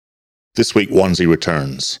This week, Wanzi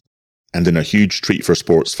returns, and in a huge treat for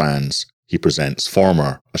sports fans, he presents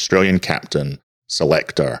former Australian captain,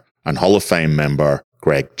 selector, and Hall of Fame member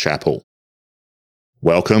Greg Chappell.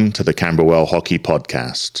 Welcome to the Camberwell Hockey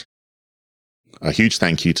Podcast. A huge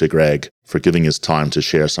thank you to Greg for giving his time to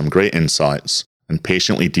share some great insights and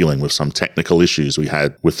patiently dealing with some technical issues we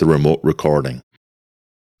had with the remote recording.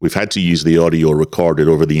 We've had to use the audio recorded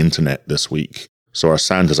over the internet this week, so our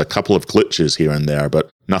sound has a couple of glitches here and there, but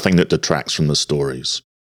nothing that detracts from the stories.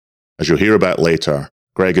 As you'll hear about later,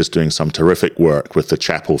 Greg is doing some terrific work with the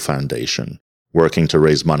Chappell Foundation, working to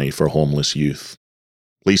raise money for homeless youth.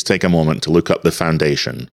 Please take a moment to look up the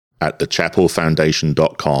foundation at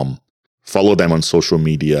thechappellfoundation.com, follow them on social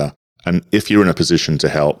media, and if you're in a position to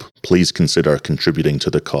help, please consider contributing to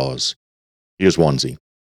the cause. Here's Wanzi.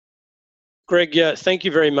 Greg, thank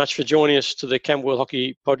you very much for joining us to the Camberwell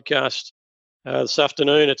Hockey Podcast this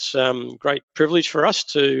afternoon. It's a great privilege for us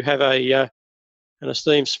to have an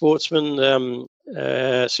esteemed sportsman.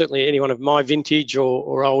 Certainly anyone of my vintage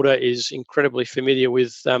or older is incredibly familiar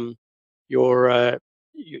with your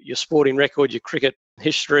sporting record, your cricket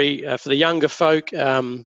history. For the younger folk,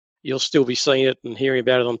 you'll still be seeing it and hearing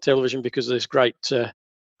about it on television because there's great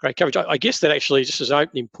coverage. I guess that actually, just as an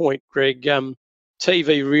opening point, Greg,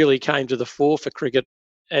 TV really came to the fore for cricket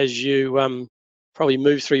as you probably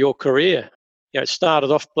moved through your career. You know, it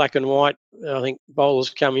started off black and white. I think bowlers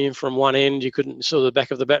coming in from one end, you couldn't see the back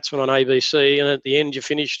of the batsman on ABC, and at the end you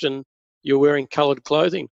finished and you're wearing coloured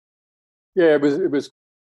clothing. Yeah, it was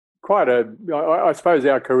quite I suppose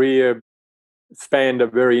our career spanned a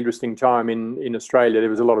very interesting time in Australia. There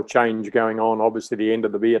was a lot of change going on, obviously the end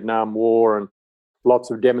of the Vietnam War and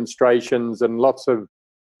lots of demonstrations and lots of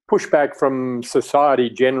pushback from society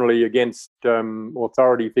generally against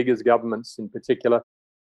authority figures, governments in particular.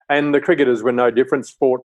 And the cricketers were no different.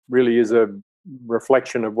 Sport really is a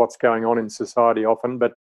reflection of what's going on in society often.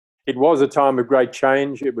 But it was a time of great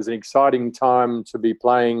change. It was an exciting time to be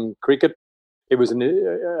playing cricket. It was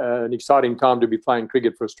an exciting time to be playing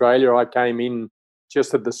cricket for Australia. I came in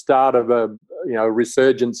just at the start of a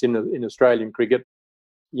resurgence in Australian cricket.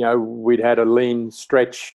 You know, we'd had a lean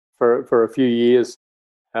stretch for a few years.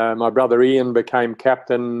 My brother Ian became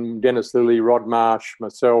captain. Dennis Lilly, Rod Marsh,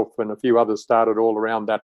 myself, and a few others started all around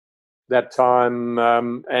that time,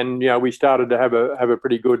 and we started to have a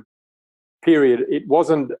pretty good period. It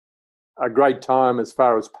wasn't a great time as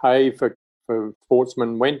far as pay for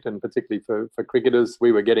sportsmen went, and particularly for cricketers.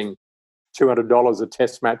 We were getting $200 a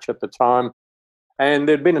test match at the time, and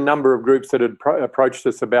there'd been a number of groups that had approached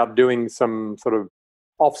us about doing some sort of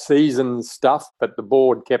off-season stuff, but the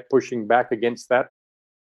board kept pushing back against that.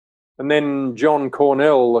 And then John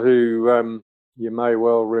Cornell, who you may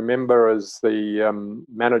well remember as the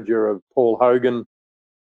manager of Paul Hogan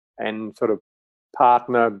and sort of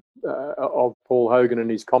partner of Paul Hogan and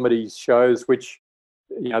his comedy shows, which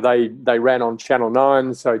they ran on Channel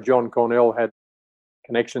 9. So John Cornell had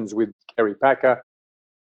connections with Kerry Packer.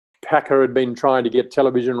 Packer had been trying to get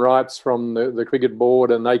television rights from the cricket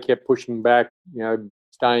board, and they kept pushing back,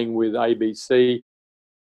 staying with ABC.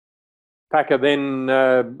 Packer then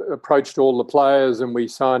approached all the players, and we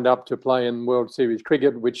signed up to play in World Series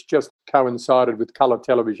cricket, which just coincided with colour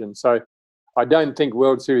television. So I don't think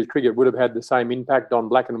World Series cricket would have had the same impact on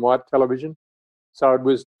black and white television. So it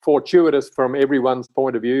was fortuitous from everyone's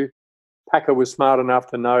point of view. Packer was smart enough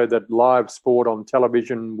to know that live sport on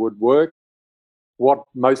television would work. What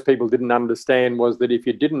most people didn't understand was that if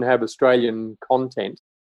you didn't have Australian content,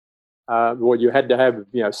 you had to have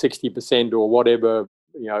 60% or whatever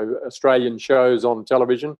Australian shows on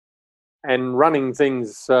television, and running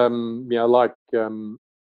things like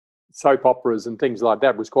soap operas and things like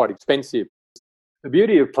that was quite expensive. The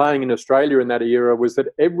beauty of playing in Australia in that era was that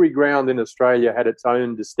every ground in Australia had its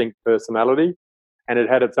own distinct personality, and it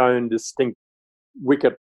had its own distinct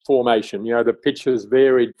wicket formation. The pitches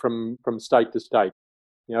varied from state to state.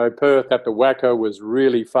 Perth at the Wacker was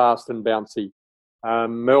really fast and bouncy.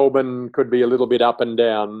 Melbourne could be a little bit up and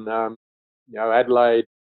down. Adelaide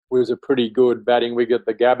was a pretty good batting wicket.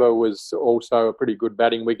 The Gabba was also a pretty good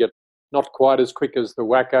batting wicket, not quite as quick as the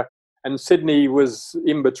Wacker. And Sydney was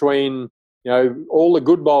in between. All the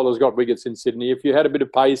good bowlers got wickets in Sydney. If you had a bit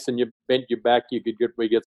of pace and you bent your back, you could get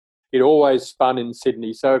wickets. It always spun in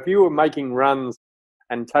Sydney. So if you were making runs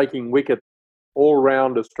and taking wickets all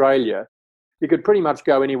around Australia, you could pretty much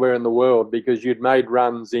go anywhere in the world because you'd made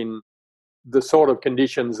runs in the sort of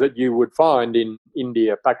conditions that you would find in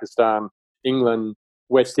India, Pakistan, England,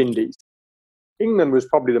 West Indies. England was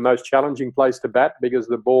probably the most challenging place to bat because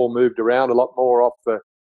the ball moved around a lot more off the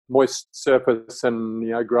moist surface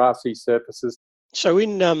and grassy surfaces. So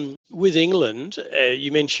in with England,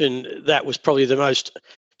 you mentioned that was probably the most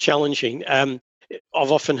challenging. I've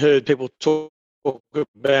often heard people talk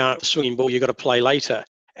about swinging ball you've got to play later.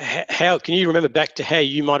 How can you remember back to how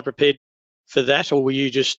you might have prepared for that, or was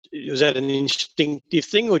that an instinctive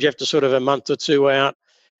thing, or did you have to sort of a month or two out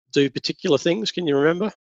do particular things? Can you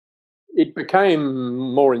remember? It became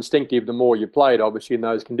more instinctive the more you played, obviously, in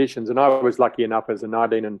those conditions. And I was lucky enough as a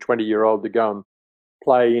 19 and 20-year-old to go and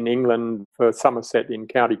play in England for Somerset in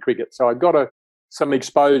county cricket. So I got some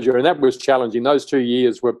exposure, and that was challenging. Those 2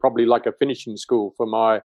 years were probably like a finishing school for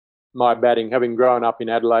my batting, having grown up in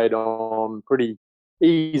Adelaide on pretty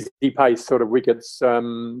easy pace sort of wickets,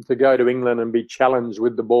 to go to England and be challenged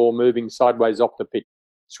with the ball moving sideways off the pitch,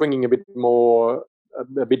 swinging a bit more,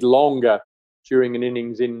 a bit longer during an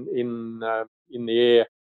innings in the air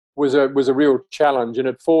was a real challenge, and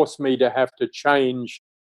it forced me to have to change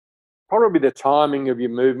probably the timing of your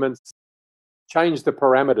movements, change the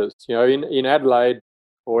parameters. You know, in Adelaide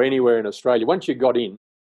or anywhere in Australia, once you got in,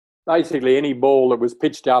 basically any ball that was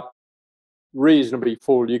pitched up reasonably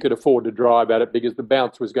full, you could afford to drive at it because the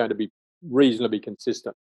bounce was going to be reasonably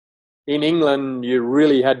consistent. In England, you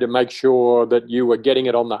really had to make sure that you were getting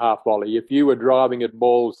it on the half volley. If you were driving at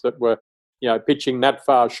balls that were, pitching that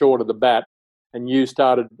far short of the bat, and you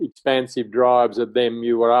started expansive drives at them,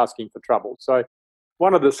 you were asking for trouble. So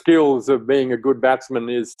one of the skills of being a good batsman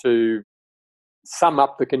is to sum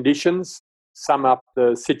up the conditions, sum up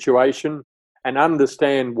the situation, and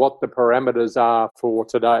understand what the parameters are for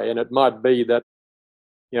today. And it might be that,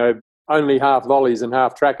 only half volleys and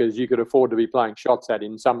half trackers you could afford to be playing shots at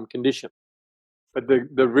in some condition. But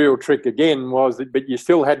the real trick again was that, but you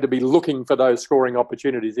still had to be looking for those scoring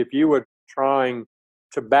opportunities. If you were trying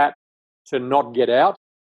to bat to not get out,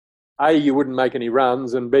 A, you wouldn't make any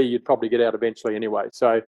runs, and B, you'd probably get out eventually anyway.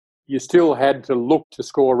 So you still had to look to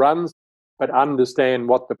score runs, but understand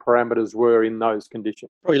what the parameters were in those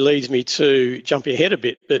conditions. Probably leads me to jump ahead a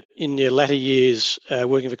bit, but in your latter years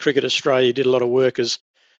working for Cricket Australia, you did a lot of work as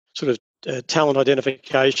sort of talent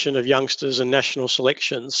identification of youngsters and national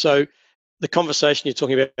selections. So the conversation you're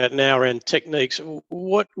talking about now around techniques,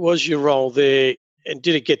 what was your role there, and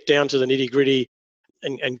did it get down to the nitty-gritty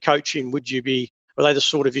and coaching? Were they the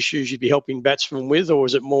sort of issues you'd be helping batsmen with, or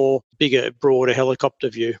was it more bigger, broader helicopter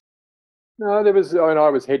view? No, I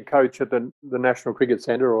was head coach at the National Cricket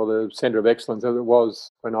Centre, or the Centre of Excellence as it was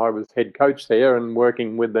when I was head coach there, and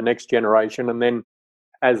working with the next generation. And then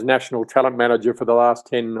as national talent manager for the last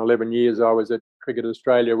 10, 11 years, I was at Cricket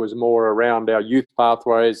Australia, was more around our youth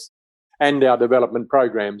pathways and our development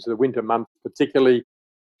programs. The winter months particularly,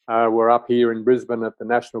 we're up here in Brisbane at the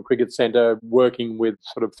National Cricket Centre working with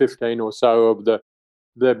sort of 15 or so of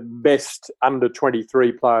the best under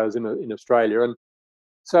 23 players in Australia. And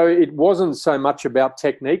so it wasn't so much about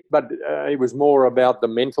technique, but it was more about the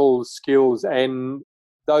mental skills and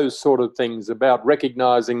those sort of things, about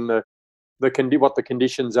recognising what the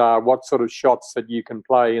conditions are, what sort of shots that you can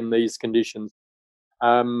play in these conditions.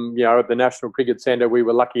 At the National Cricket Centre, we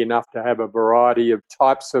were lucky enough to have a variety of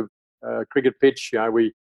types of cricket pitch.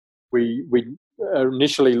 We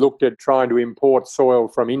initially looked at trying to import soil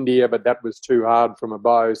from India, but that was too hard from a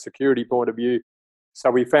biosecurity point of view. So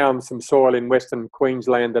we found some soil in Western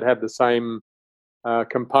Queensland that had the same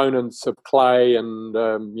components of clay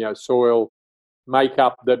and soil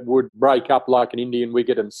makeup that would break up like an Indian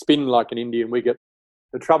wicket and spin like an Indian wicket.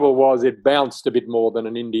 The trouble was it bounced a bit more than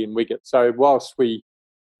an Indian wicket. So whilst we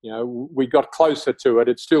got closer to it,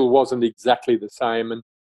 it still wasn't exactly the same. And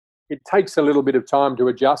it takes a little bit of time to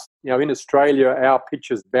adjust. In Australia, our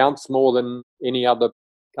pitches bounce more than any other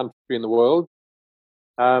country in the world.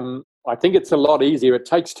 I think it's a lot easier. It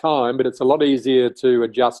takes time, but it's a lot easier to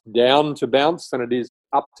adjust down to bounce than it is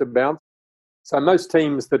up to bounce. So most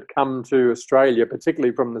teams that come to Australia,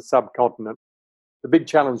 particularly from the subcontinent, the big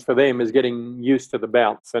challenge for them is getting used to the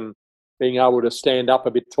bounce and being able to stand up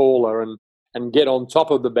a bit taller and get on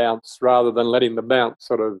top of the bounce rather than letting the bounce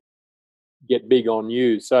sort of get big on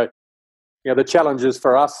you. So, the challenges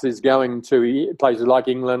for us is going to places like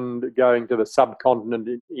England, going to the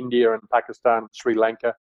subcontinent, India and Pakistan, Sri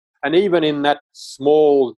Lanka. And even in that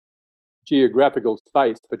small geographical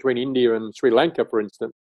space between India and Sri Lanka, for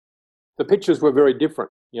instance, the pitches were very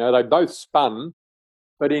different. They both spun,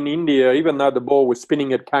 but in India, even though the ball was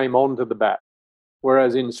spinning, it came onto the bat.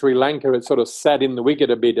 Whereas in Sri Lanka, it sort of sat in the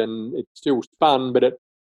wicket a bit and it still spun, but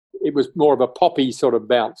it was more of a poppy sort of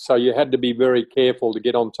bounce. So you had to be very careful to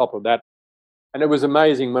get on top of that. And it was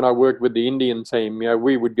amazing when I worked with the Indian team,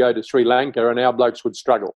 we would go to Sri Lanka and our blokes would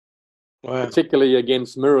struggle. Wow. Particularly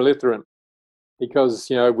against Muralitharan, because,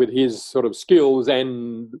 with his sort of skills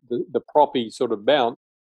and the proppy sort of bounce,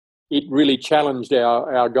 it really challenged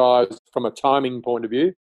our guys from a timing point of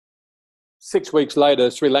view. 6 weeks later,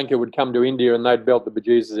 Sri Lanka would come to India and they'd belt the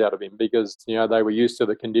bejesus out of him because, you know, they were used to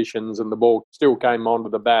the conditions and the ball still came onto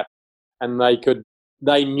the bat and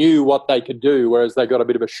they knew what they could do, whereas they got a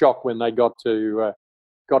bit of a shock when they got to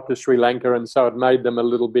Sri Lanka, and so it made them a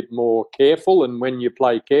little bit more careful, and when you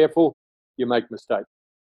play careful, you make mistakes.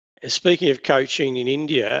 Speaking of coaching in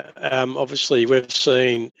India, obviously we've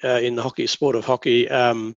seen in the sport of hockey,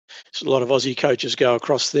 a lot of Aussie coaches go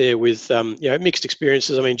across there with mixed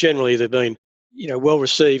experiences. I mean, generally they've been well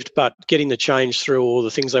received, but getting the change through all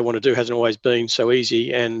the things they want to do hasn't always been so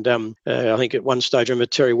easy. And I think at one stage I remember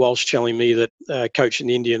Terry Walsh telling me that coaching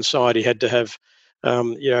the Indian side, he had to have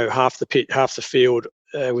half the pit, half the field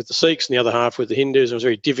with the Sikhs and the other half with the Hindus. It was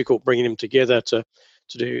very difficult bringing them together to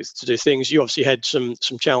do things. You obviously had some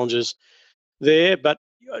challenges there, but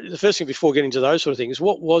the first thing before getting to those sort of things,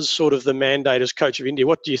 what was sort of the mandate as coach of India?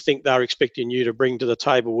 What do you think they were expecting you to bring to the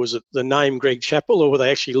table? Was it the name Greg Chappell, or were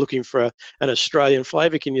they actually looking for an Australian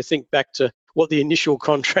flavour? Can you think back to what the initial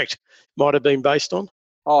contract might have been based on?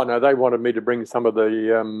 Oh no, they wanted me to bring some of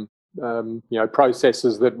the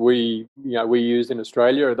processes that we used in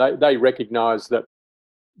Australia. They recognised that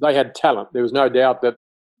they had talent. There was no doubt that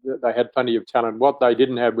they had plenty of talent. What they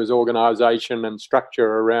didn't have was organisation and structure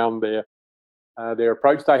around their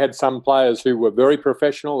approach. They had some players who were very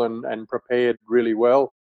professional and prepared really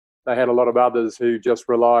well. They had a lot of others who just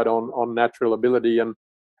relied on natural ability. And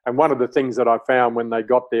one of the things that I found when they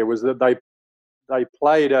got there was that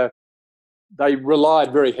they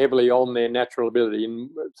relied very heavily on their natural ability. And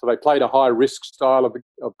so they played a high risk style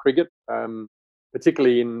of cricket,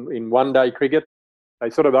 particularly in one-day cricket. They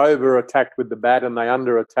sort of over-attacked with the bat and they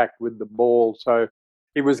under-attacked with the ball. So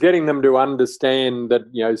it was getting them to understand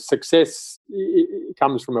that, success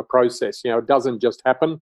comes from a process. It doesn't just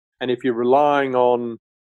happen. And if you're relying on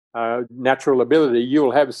natural ability,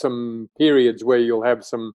 you'll have some periods where you'll have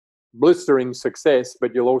some blistering success,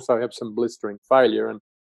 but you'll also have some blistering failure. And,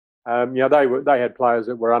 they had players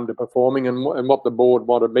that were underperforming, and what the board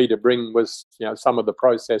wanted me to bring was, some of the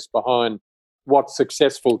process behind what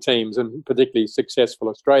successful teams, and particularly successful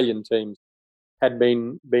Australian teams, had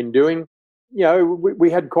been doing.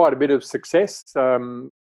 We had quite a bit of success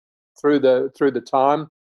through the time,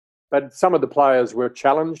 but some of the players were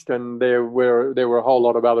challenged, and there were a whole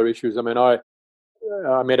lot of other issues. I mean, I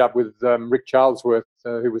met up with Rick Charlesworth,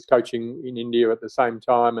 who was coaching in India at the same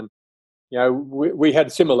time, and we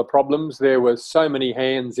had similar problems. There were so many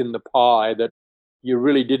hands in the pie that you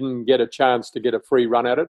really didn't get a chance to get a free run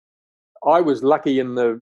at it. I was lucky in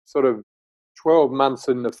the sort of 12 months,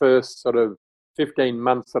 in the first sort of 15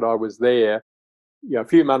 months that I was there. A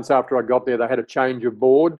few months after I got there, they had a change of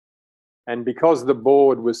board. And because the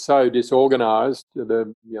board was so disorganised,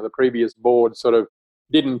 the previous board sort of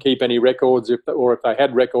didn't keep any records, if they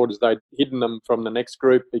had records, they'd hidden them from the next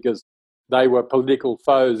group because they were political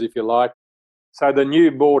foes, if you like. So the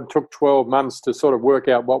new board took 12 months to sort of work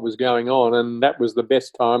out what was going on, and that was the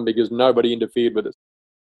best time because nobody interfered with us.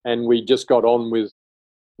 And we just got on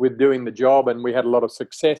with doing the job, and we had a lot of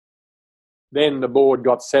success. Then the board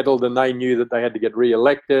got settled and they knew that they had to get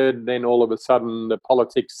re-elected. Then all of a sudden the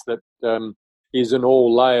politics that is in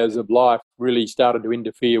all layers of life really started to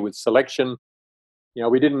interfere with selection.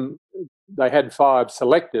 They had 5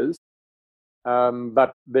 selectors,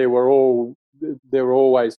 but there were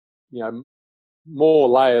always, more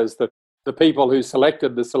layers, that the people who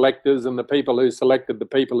selected the selectors and the people who selected the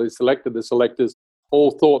people who selected the selectors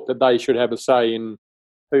all thought that they should have a say in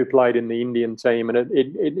who played in the Indian team. And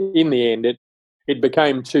it in the end, it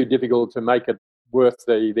became too difficult to make it worth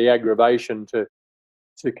the aggravation to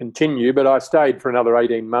continue. But I stayed for another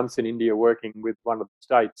 18 months in India working with one of the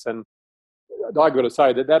states. And I've got to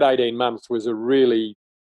say that 18 months was a really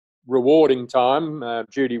rewarding time.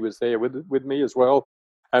 Judy was there with me as well.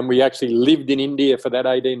 And we actually lived in India for that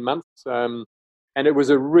 18 months. And it was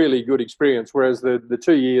a really good experience. Whereas the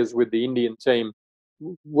 2 years with the Indian team,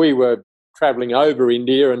 we were travelling over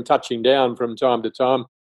India and touching down from time to time,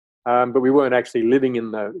 but we weren't actually living in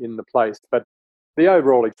the place. But the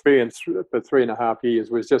overall experience for 3.5 years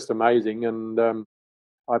was just amazing, and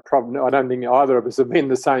I don't think either of us have been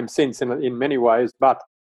the same since in many ways. But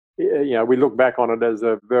we look back on it as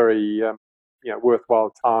a very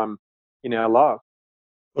worthwhile time in our life.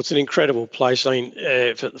 Well, it's an incredible place. I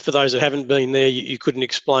mean, for those that haven't been there, you couldn't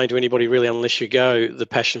explain to anybody really unless you go. The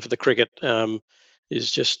passion for the cricket is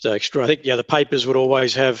just extra. I think the papers would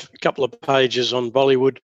always have a couple of pages on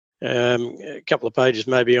Bollywood, a couple of pages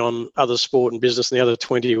maybe on other sport and business, and the other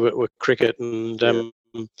 20 were cricket. And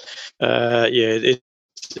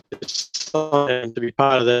it's and to be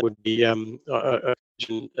part of that would be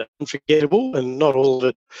unforgettable, and not all of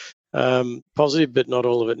it positive, but not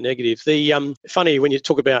all of it negative. The funny when you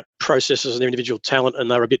talk about processes and individual talent, and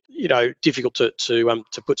they're a bit difficult to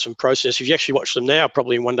put some process. If you actually watch them now,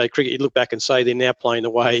 probably in one-day cricket, you look back and say they're now playing the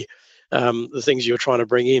way the things you were trying to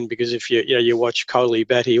bring in. Because if you watch Kohli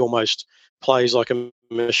bat, he almost plays like a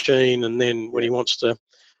machine, and then when he wants to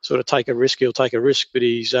sort of take a risk, he'll take a risk. But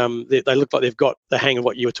he's they look like they've got the hang of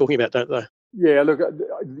what you were talking about, don't they? Yeah, look,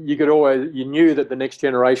 you knew that the next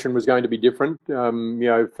generation was going to be different.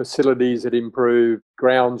 Facilities had improved,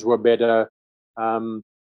 grounds were better. And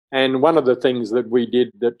one of the things that we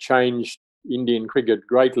did that changed Indian cricket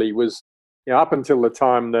greatly was, up until the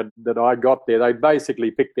time that I got there, they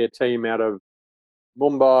basically picked their team out of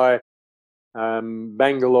Mumbai,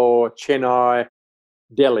 Bangalore, Chennai,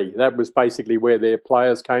 Delhi. That was basically where their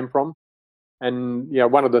players came from. And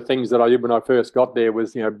one of the things that I did when I first got there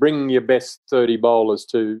was bring your best 30 bowlers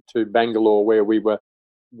to Bangalore,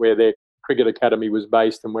 where their cricket academy was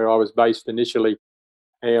based and where I was based initially.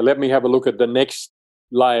 Let me have a look at the next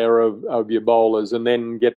layer of your bowlers, and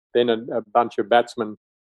then get a bunch of batsmen.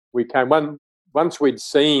 We came once we'd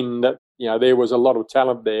seen that there was a lot of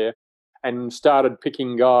talent there, and started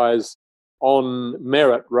picking guys on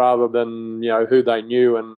merit rather than who they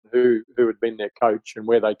knew and who had been their coach and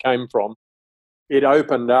where they came from. It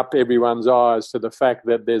opened up everyone's eyes to the fact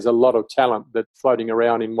that there's a lot of talent that's floating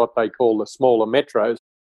around in what they call the smaller metros.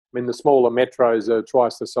 I mean, the smaller metros are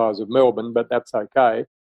twice the size of Melbourne, but that's okay.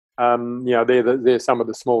 They're some of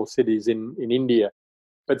the small cities in India.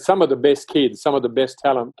 But some of the best kids, some of the best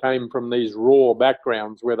talent came from these raw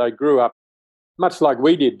backgrounds where they grew up, much like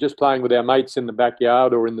we did, just playing with our mates in the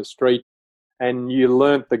backyard or in the street. And you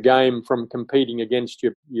learnt the game from competing against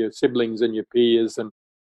your siblings and your peers. And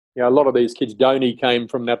a lot of these kids, Dhoni came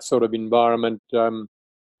from that sort of environment, and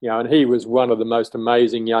he was one of the most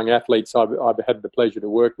amazing young athletes I've had the pleasure to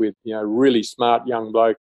work with. Really smart young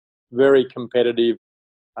bloke, very competitive,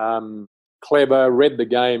 clever, read the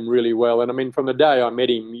game really well. And I mean, from the day I met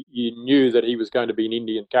him, you knew that he was going to be an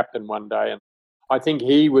Indian captain one day. And I think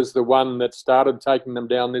he was the one that started taking them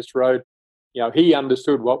down this road. He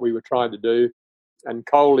understood what we were trying to do. And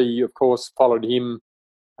Kohli, of course, followed him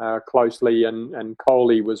closely, and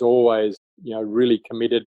Kohli was always really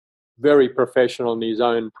committed, very professional in his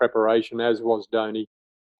own preparation, as was Dhoni,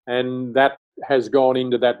 and that has gone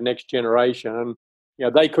into that next generation.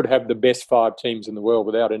 And they could have the best 5 teams in the world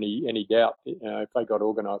without any doubt if they got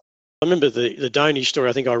organised. I remember the Dhoni story.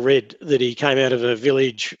 I think I read that he came out of a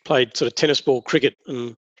village, played sort of tennis ball cricket,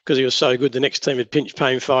 and because he was so good, the next team would pay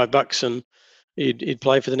him $5, and he'd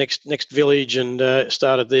play for the next village, and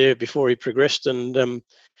started there before he progressed. And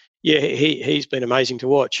he's been amazing to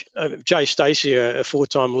watch. Jay Stacey, a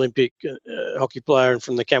 4-time Olympic hockey player and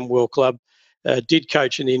from the Camberwell Club, did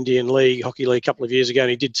coach in the Indian Hockey League a couple of years ago, and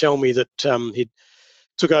he did tell me that he'd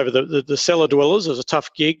took over the cellar dwellers. It was a tough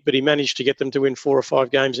gig, but he managed to get them to win 4 or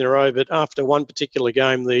 5 games in a row. But after one particular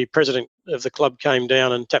game, the president of the club came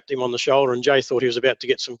down and tapped him on the shoulder, and Jay thought he was about to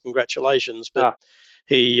get some congratulations, but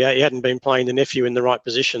he hadn't been playing the nephew in the right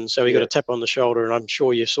position, so he got a tap on the shoulder, and I'm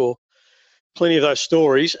sure you saw plenty of those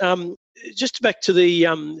stories. Just back to the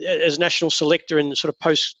as national selector and sort of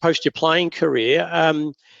post your playing career,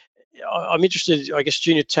 I'm interested, I guess,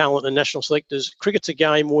 junior talent and national selectors. Cricket's a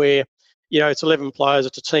game where, it's 11 players,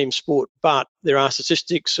 it's a team sport, but there are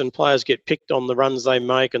statistics and players get picked on the runs they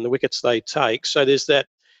make and the wickets they take. So there's that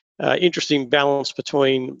interesting balance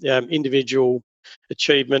between individual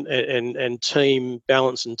achievement and team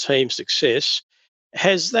balance and team success.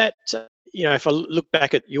 Has that... if I look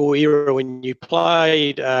back at your era when you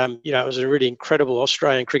played, it was a really incredible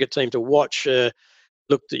Australian cricket team to watch.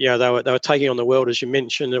 Looked at, they were taking on the world, as you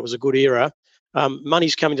mentioned. It was a good era.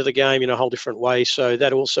 Money's coming to the game in a whole different way, so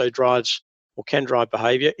that also drives or can drive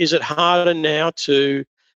behaviour. Is it harder now to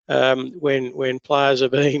when players are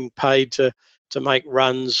being paid to make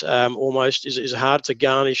runs? Almost is it hard to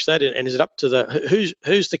garnish that? And is it up to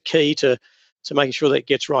who's the key to making sure that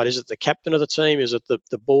gets right? Is it the captain of the team? Is it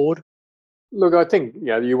the board? Look, I think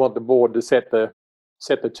you want the board to set the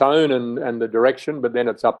tone and the direction, but then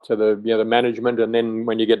it's up to the management. And then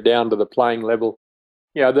when you get down to the playing level,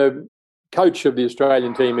 the coach of the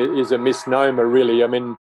Australian team is a misnomer, really. I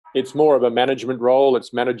mean, it's more of a management role.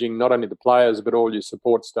 It's managing not only the players but all your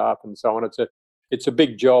support staff and so on. It's a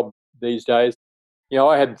big job these days.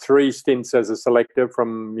 I had 3 stints as a selector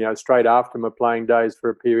from straight after my playing days for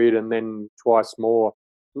a period, and then twice more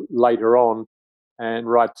later on, and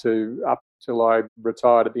right to up till I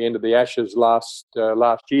retired at the end of the Ashes last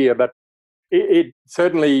year. But it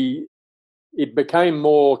certainly it became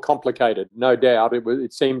more complicated, no doubt.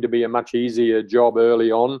 It seemed to be a much easier job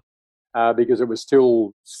early on because it was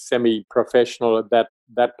still semi-professional at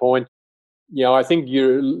that point. I think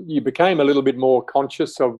you became a little bit more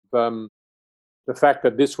conscious of the fact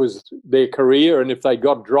that this was their career, and if they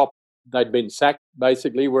got dropped, they'd been sacked,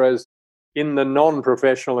 basically. Whereas in the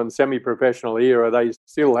non-professional and semi-professional era, they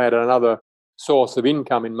still had another source of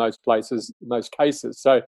income in most places, in most cases.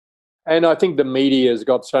 So, and I think the media has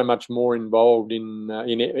got so much more involved in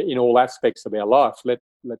all aspects of our life. Let's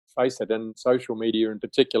face it, and social media in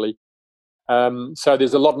particularly. So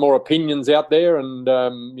there's a lot more opinions out there, and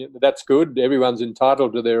that's good. Everyone's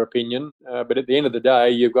entitled to their opinion, but at the end of the day,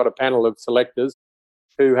 you've got a panel of selectors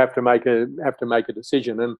who have to make a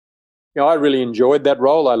decision. And I really enjoyed that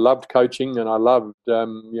role. I loved coaching, and I loved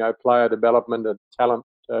player development and talent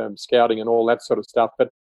scouting and all that sort of stuff. But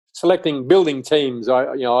building teams, I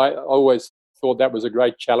always thought that was a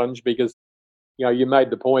great challenge because you made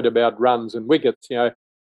the point about runs and wickets.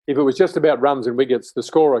 If it was just about runs and wickets, the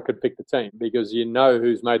scorer could pick the team because you know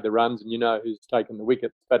who's made the runs and you know who's taken the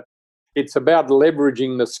wickets. But it's about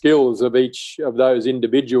leveraging the skills of each of those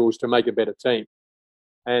individuals to make a better team,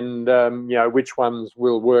 and which ones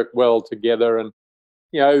will work well together, and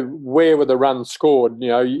where were the runs scored.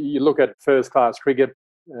 You look at first-class cricket,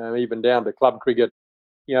 even down to club cricket.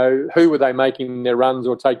 Who were they making their runs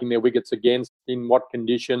or taking their wickets against, in what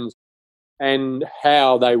conditions, and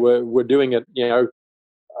how they were doing it.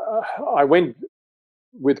 I went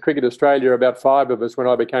with Cricket Australia, about 5 of us, when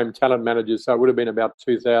I became talent managers. So it would have been about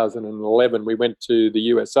 2011. We went to the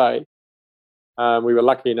USA. We were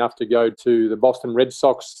lucky enough to go to the Boston Red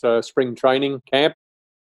Sox spring training camp,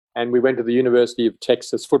 and we went to the University of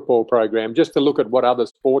Texas football program just to look at what other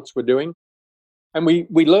sports were doing. And we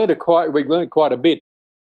learned quite a bit.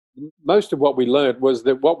 Most of what we learned was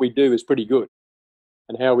that what we do is pretty good,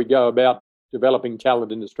 and how we go about developing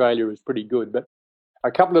talent in Australia is pretty good. But a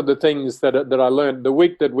couple of the things that I learned, the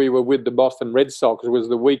week that we were with the Boston Red Sox was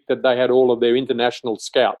the week that they had all of their international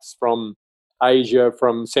scouts from Asia,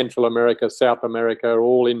 from Central America, South America,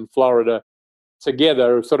 all in Florida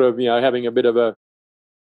together, sort of, having a bit of a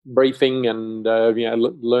briefing and,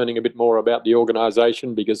 learning a bit more about the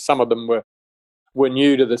organisation, because some of them were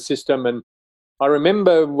new to the system. And I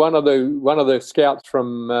remember one of the scouts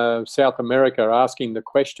from South America asking the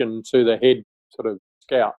question to the head sort of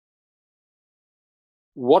scout,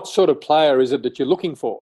 what sort of player is it that you're looking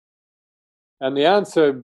for? And the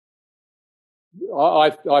answer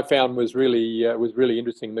I found was really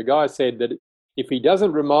interesting. The guy said that if he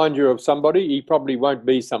doesn't remind you of somebody, he probably won't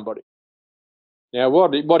be somebody. Now,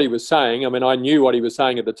 what he was saying, I knew what he was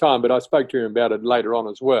saying at the time, but I spoke to him about it later on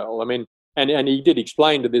as well. And he did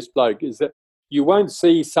explain to this bloke is that you won't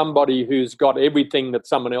see somebody who's got everything that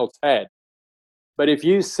someone else had. But if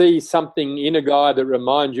you see something in a guy that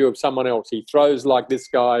reminds you of someone else, he throws like this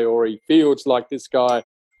guy, or he fields like this guy,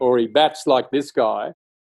 or he bats like this guy,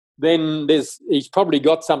 then he's probably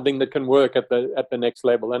got something that can work at the next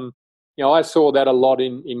level. And I saw that a lot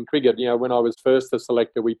in cricket. When I was first a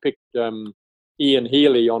selector, we picked Ian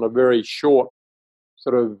Healy on a very short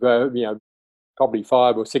sort of probably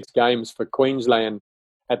 5 or 6 games for Queensland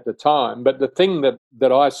at the time. But the thing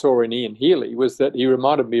that I saw in Ian Healy was that he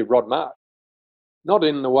reminded me of Rod Marsh. Not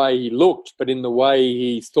in the way he looked, but in the way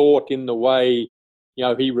he thought, in the way,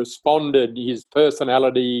 he responded, his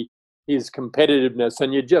personality, his competitiveness.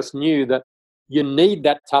 And you just knew that you need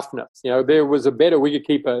that toughness. There was a better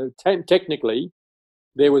wicketkeeper. Technically,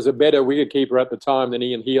 there was a better wicketkeeper at the time than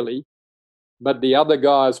Ian Healy. But the other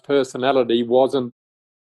guy's personality wasn't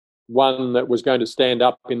one that was going to stand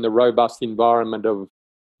up in the robust environment of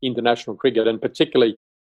international cricket, and particularly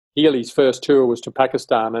Healy's first tour was to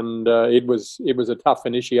Pakistan, and it was a tough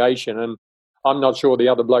initiation, and I'm not sure the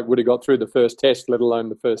other bloke would have got through the first test, let alone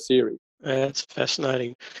the first series. That's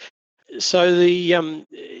fascinating. So you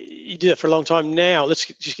do that for a long time now. Let's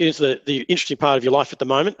just get into the interesting part of your life at the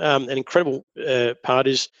moment. An incredible part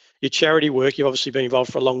is your charity work. You've obviously been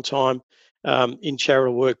involved for a long time in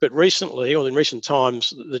charitable work, but recently, or in recent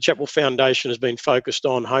times, the Chappell Foundation has been focused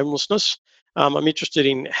on homelessness. I'm interested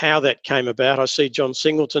in how that came about. I see John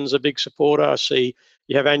Singleton's a big supporter. I see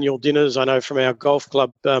you have annual dinners. I know from our golf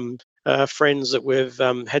club friends that we've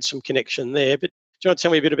had some connection there. But do you want to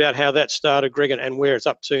tell me a bit about how that started, Greg, and where it's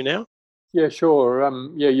up to now? Yeah, sure.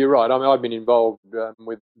 You're right. I've been involved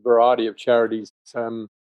with a variety of charities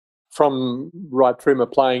from right through my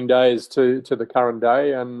playing days to the current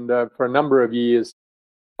day. And for a number of years,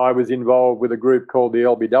 I was involved with a group called the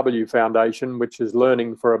LBW Foundation, which is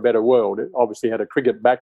Learning for a Better World. It obviously had a cricket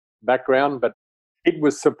background, but it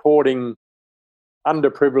was supporting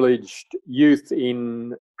underprivileged youth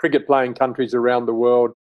in cricket playing countries around the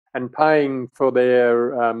world and paying for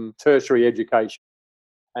their tertiary education.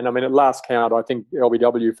 And I mean, at last count, I think the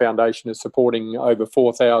LBW Foundation is supporting over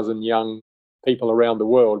 4,000 young people around the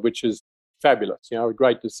world, which is fabulous,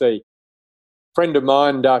 great to see. A friend of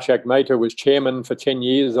mine, Darshak Mehta, was chairman for 10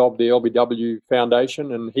 years of the LBW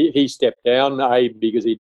Foundation, and he stepped down, A, because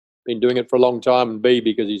he'd been doing it for a long time, and B,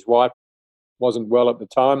 because his wife wasn't well at the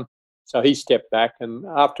time. So he stepped back, and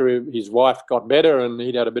after his wife got better and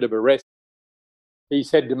he'd had a bit of a rest, he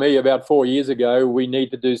said to me about 4 years ago, we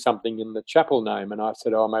need to do something in the chapel name. And I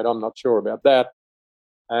said, oh, mate, I'm not sure about that.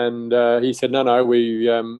 And he said, no,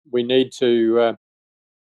 we need to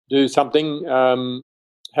do something,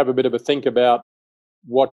 have a bit of a think about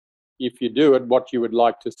what, if you do it, what you would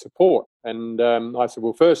like to support. And I said,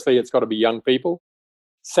 well, firstly, it's got to be young people.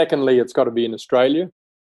 Secondly, it's got to be in Australia.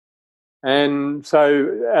 And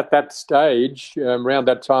so at that stage, around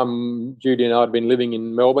that time, Judy and I had been living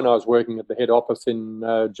in Melbourne. I was working at the head office in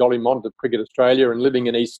Jolimont at Cricket Australia and living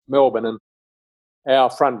in East Melbourne. And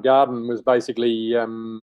our front garden was basically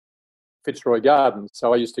Fitzroy Gardens.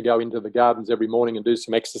 So I used to go into the gardens every morning and do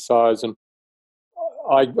some exercise. And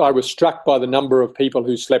I was struck by the number of people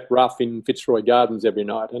who slept rough in Fitzroy Gardens every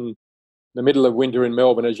night. And the middle of winter in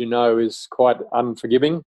Melbourne, as you know, is quite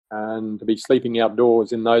unforgiving. And to be sleeping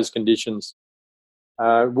outdoors in those conditions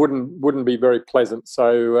wouldn't be very pleasant.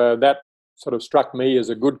 So that sort of struck me as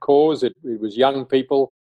a good cause. It was young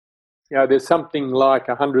people. There's something like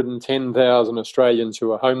 110,000 Australians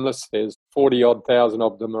who are homeless. There's 40-odd thousand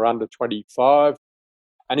of them are under 25.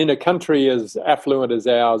 And in a country as affluent as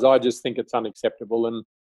ours, I just think it's unacceptable. And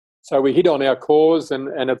so we hit on our cause, and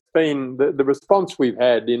it's been the response we've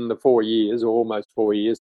had in the 4 years, or almost 4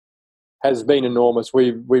 years, has been enormous.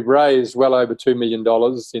 We've raised well over $2 million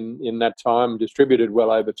in that time, distributed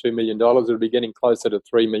well over $2 million. It'll be getting closer to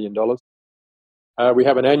 $3 million. We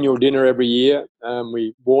have an annual dinner every year.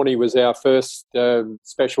 Warnie was our first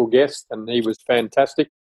special guest, and he was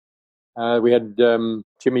fantastic. We had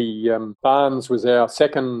Jimmy Barnes was our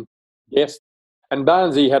second guest. And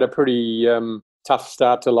Barnesy had a pretty tough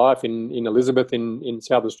start to life in Elizabeth in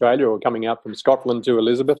South Australia, or coming out from Scotland to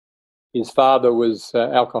Elizabeth. His father was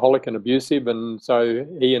alcoholic and abusive, and so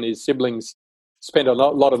he and his siblings spent a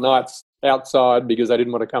lot of nights outside because they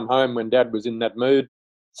didn't want to come home when Dad was in that mood.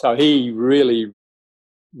 So he really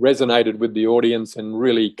resonated with the audience and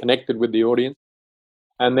really connected with the audience.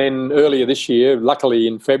 And then earlier this year, luckily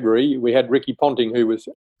in February, we had Ricky Ponting, who was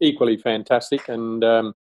equally fantastic and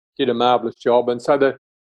did a marvellous job. And so the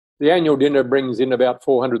annual dinner brings in about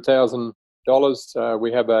 $400,000.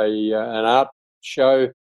 We have an art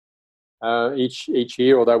show each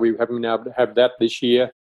year, although we haven't been able to have that this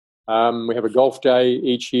year. We have a golf day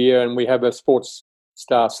each year, and we have a sports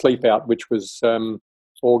star sleep out, which was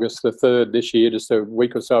August the 3rd this year, just a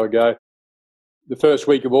week or so ago. The first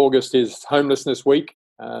week of August is Homelessness Week.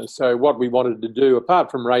 So what we wanted to do,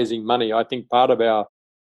 apart from raising money, I think part of our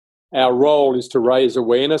role is to raise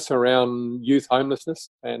awareness around youth homelessness,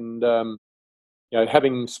 and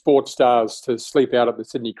having sports stars to sleep out at the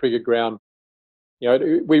Sydney Cricket Ground.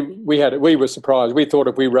 We were surprised. We thought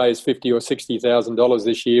if we raised $50,000 or $60,000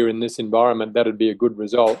 this year in this environment, that'd be a good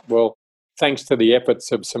result. Well, thanks to the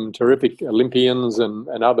efforts of some terrific Olympians and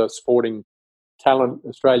other sporting talent,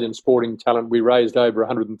 Australian sporting talent, we raised over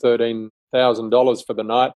 $113,000 for the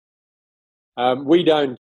night.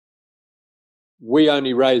 We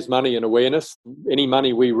only raise money and awareness. Any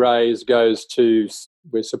money we raise goes to,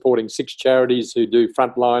 we're supporting 6 charities who do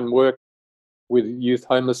frontline work with youth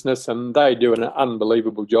homelessness, and they do an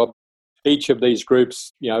unbelievable job. Each of these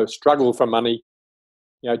groups, struggle for money.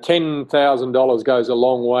 $10,000 goes a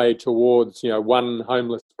long way towards, one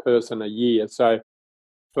homeless person a year. So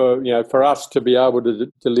for us to be able to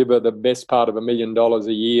deliver the best part of $1 million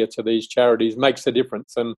a year to these charities makes a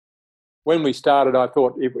difference. And when we started, I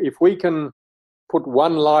thought if we can put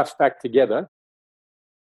one life back together,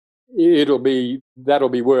 that'll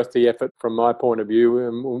be worth the effort from my point of view.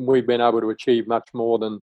 And we've been able to achieve much more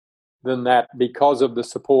than that because of the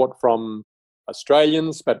support from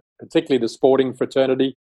Australians, but particularly the sporting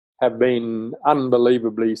fraternity have been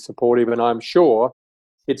unbelievably supportive. And I'm sure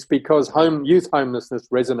it's because youth homelessness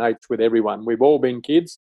resonates with everyone. We've all been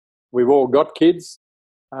kids. We've all got kids.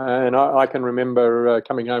 And I can remember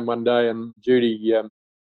coming home one day and Judy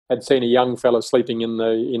had seen a young fella sleeping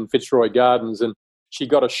in Fitzroy Gardens, and she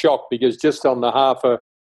got a shock because just on the half a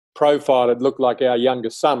profile, it looked like our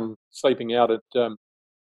youngest son sleeping out at,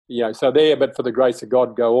 so there, but for the grace of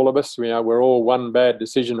God, go all of us. We're all one bad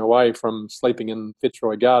decision away from sleeping in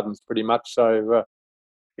Fitzroy Gardens pretty much. So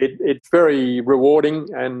it's very rewarding,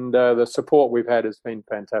 and the support we've had has been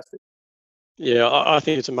fantastic. Yeah, I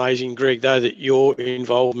think it's amazing, Greg, though, that your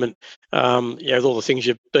involvement, with all the things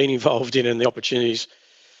you've been involved in and the opportunities,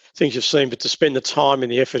 things you've seen, but to spend the time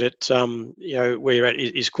and the effort at, where you're at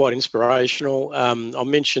is quite inspirational. I'll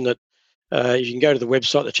mention that you can go to the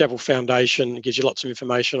website, the Chapel Foundation. It gives you lots of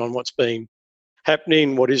information on what's been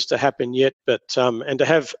happening, what is to happen yet. But and to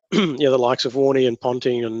have the likes of Warney and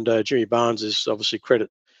Ponting and Jimmy Barnes is obviously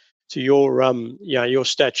credit to your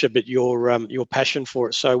stature, but your passion for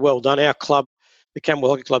it. So well done. Our club, the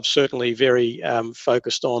Camberwell Hockey Club, certainly very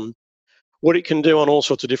focused on what it can do on all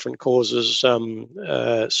sorts of different causes.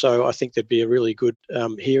 So I think there'd be a really good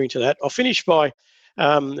hearing to that. I'll finish by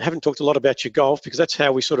haven't talked a lot about your golf because that's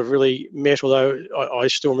how we sort of really met. Although I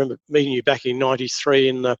still remember meeting you back in '93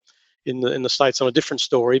 in the States on a different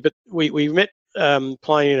story. But we met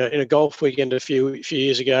playing in a golf weekend a few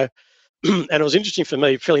years ago. And it was interesting for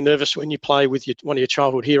me, fairly nervous when you play with one of your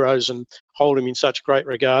childhood heroes and hold him in such great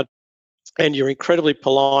regard. And you're incredibly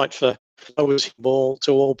polite for always ball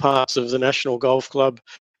to all parts of the National Golf Club.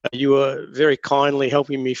 You were very kindly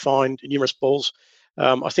helping me find numerous balls.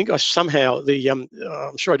 I think I somehow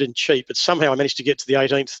I'm sure I didn't cheat, but somehow I managed to get to the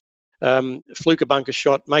 18th, fluke a bunker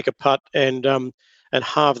shot, make a putt, and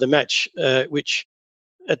halve the match, which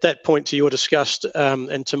at that point, to your disgust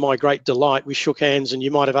and to my great delight, we shook hands and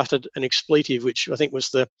you might have uttered an expletive, which I think was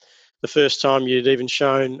the first time you'd even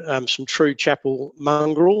shown some true Chapel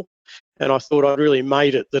mongrel. And I thought I'd really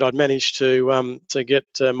made it, that I'd managed to get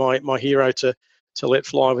my hero to let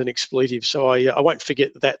fly with an expletive. So I won't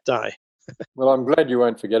forget that day. Well, I'm glad you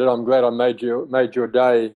won't forget it. I'm glad I made your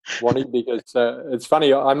day, Wani, because it's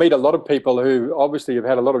funny. I meet a lot of people who obviously have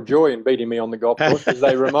had a lot of joy in beating me on the golf course because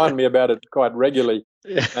they remind me about it quite regularly.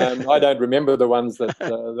 I don't remember the ones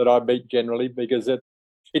that I beat generally because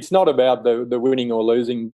it's not about the winning or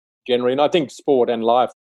losing generally. And I think sport and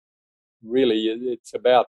life really it's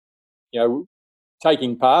about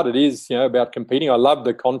taking part. It is about competing. I love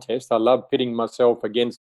the contest. I love pitting myself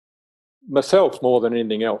against myself more than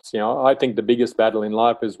anything else. I think the biggest battle in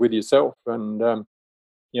life is with yourself, and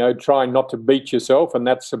trying not to beat yourself, and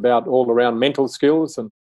that's about all around mental skills.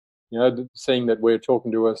 And seeing that we're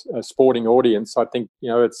talking to a sporting audience, I think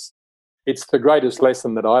it's the greatest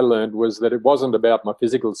lesson that I learned was that it wasn't about my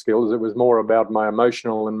physical skills; it was more about my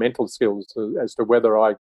emotional and mental skills as to whether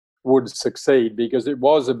I would succeed, because it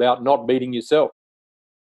was about not beating yourself.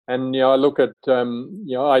 And I look at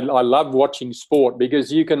I love watching sport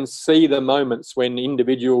because you can see the moments when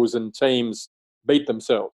individuals and teams beat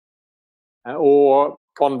themselves, or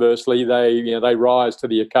conversely they rise to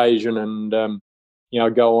the occasion and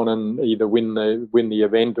go on and either win the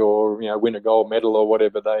event or win a gold medal or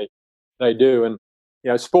whatever they do.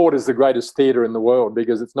 And sport is the greatest theatre in the world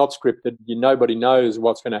because it's not scripted. Nobody knows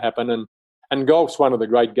what's going to happen, and golf's one of the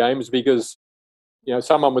great games because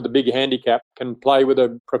someone with a big handicap can play with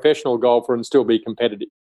a professional golfer and still be competitive.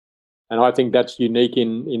 And I think that's unique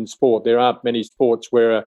in sport. There aren't many sports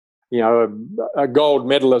where a gold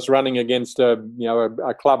medalist running against a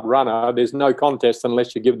club runner, there's no contest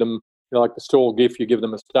unless you give them, like the Stall gift, you give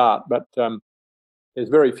them a start. But there's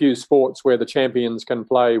very few sports where the champions can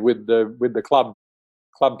play with the club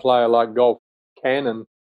player like golf can. And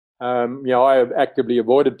I have actively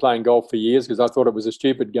avoided playing golf for years because I thought it was a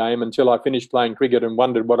stupid game until I finished playing cricket and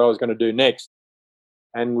wondered what I was going to do next,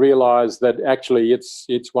 and realised that actually it's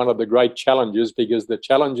one of the great challenges because the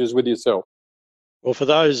challenge is with yourself. Well, for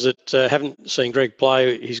those that haven't seen Greg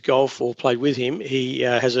play his golf or played with him, he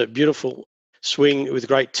has a beautiful swing with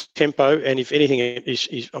great tempo. And if anything,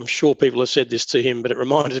 I'm sure people have said this to him, but it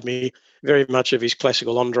reminded me very much of his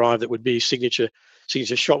classical on drive that would be his signature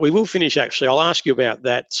shot. We will finish, actually. I'll ask you about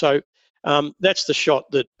that. So that's the shot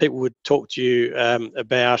that people would talk to you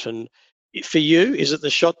about. And for you, is it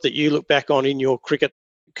the shot that you look back on in your cricket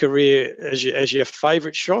career as your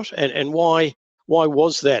favourite shot? And why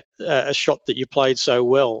was that a shot that you played so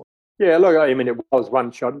well? Yeah, look, I mean, it was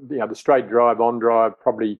one shot. The straight drive, on drive,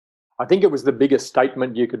 probably. I think it was the biggest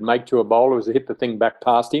statement you could make to a bowler was to hit the thing back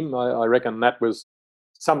past him. I reckon that was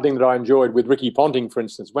something that I enjoyed with Ricky Ponting, for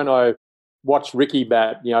instance. When I watched Ricky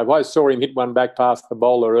bat, if I saw him hit one back past the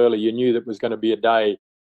bowler early, you knew that was going to be a day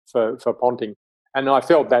for Ponting. And I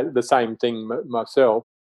felt that the same thing myself.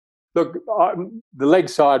 Look, the leg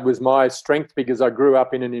side was my strength because I grew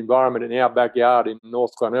up in an environment in our backyard in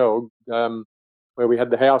North Glenelg where we had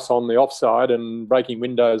the house on the offside and breaking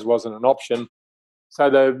windows wasn't an option. So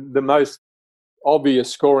the most obvious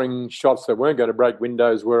scoring shots that weren't going to break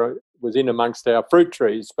windows was in amongst our fruit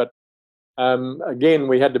trees. But again,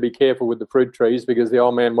 we had to be careful with the fruit trees because the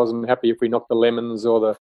old man wasn't happy if we knocked the lemons or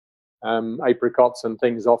the apricots and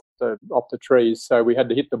things off the trees. So we had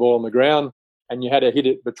to hit the ball on the ground. and you had to hit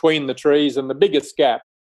it between the trees. And the biggest gap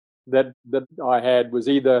that I had was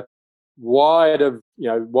either wide of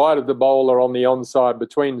the bowler on the onside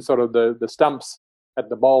between sort of the stumps at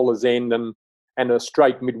the bowler's end and a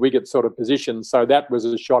straight mid-wicket sort of position. So that was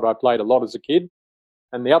a shot I played a lot as a kid.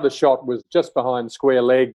 And the other shot was just behind square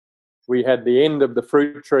leg. We had the end of the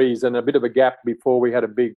fruit trees and a bit of a gap before we had a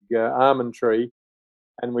big almond tree,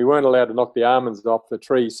 and we weren't allowed to knock the almonds off the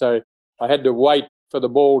tree. So I had to wait for the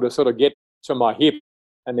ball to sort of get to my hip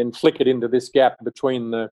and then flick it into this gap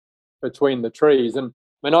between the trees. And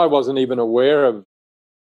I wasn't even aware of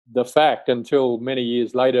the fact until many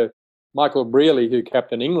years later. Michael Brearley, who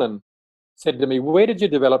captained England, said to me, "Where did you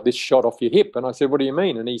develop this shot off your hip?" And I said, "What do you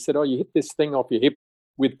mean?" And he said, "Oh, you hit this thing off your hip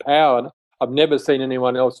with power. And I've never seen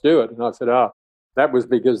anyone else do it." And I said, that was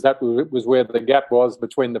because that was where the gap was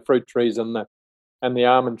between the fruit trees and the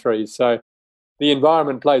almond trees. So the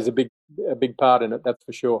environment plays a big part in it, that's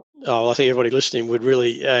for sure. Oh, I think everybody listening would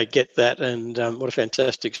really get that, and what a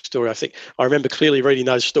fantastic story. I think I remember clearly reading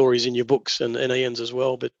those stories in your books and Ian's as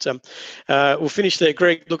well. But we'll finish there.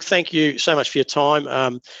 Greg, look, thank you so much for your time.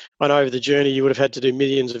 I know over the journey you would have had to do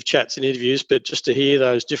millions of chats and interviews, but just to hear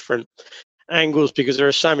those different angles, because there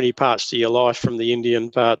are so many parts to your life, from the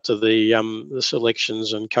Indian part to the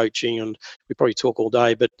selections and coaching, and we probably talk all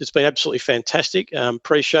day, but it's been absolutely fantastic.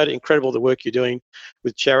 Appreciate it. Incredible the work you're doing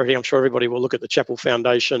with charity. I'm sure everybody will look at the Chappell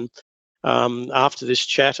Foundation after this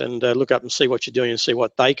chat and look up and see what you're doing and see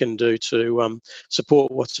what they can do to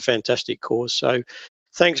support what's a fantastic cause. So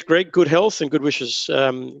thanks, Greg. Good health and good wishes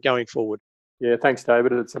going forward. Yeah, thanks,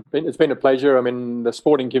 David. It's been a pleasure. I mean, the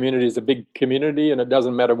sporting community is a big community, and it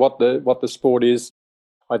doesn't matter what the sport is.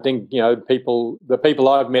 I think the people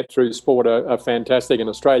I've met through sport are fantastic, and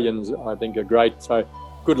Australians I think are great. So,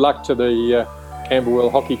 good luck to the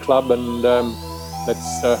Camberwell Hockey Club, and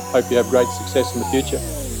let's hope you have great success in the future.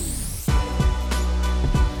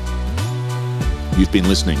 You've been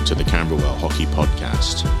listening to the Camberwell Hockey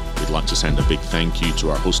Podcast. We'd like to send a big thank you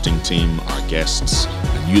to our hosting team, our guests,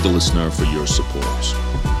 and you, the listener, for your support.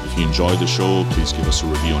 If you enjoy the show, please give us a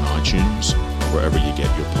review on iTunes or wherever you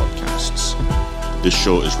get your podcasts. This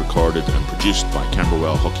show is recorded and produced by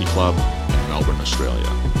Camberwell Hockey Club in Melbourne, Australia.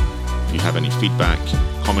 If you have any feedback,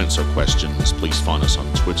 comments or questions, please find us on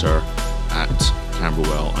Twitter at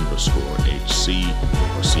Camberwell_HC,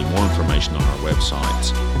 or see more information on our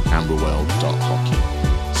website, camberwell.hockey.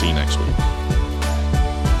 See you next week.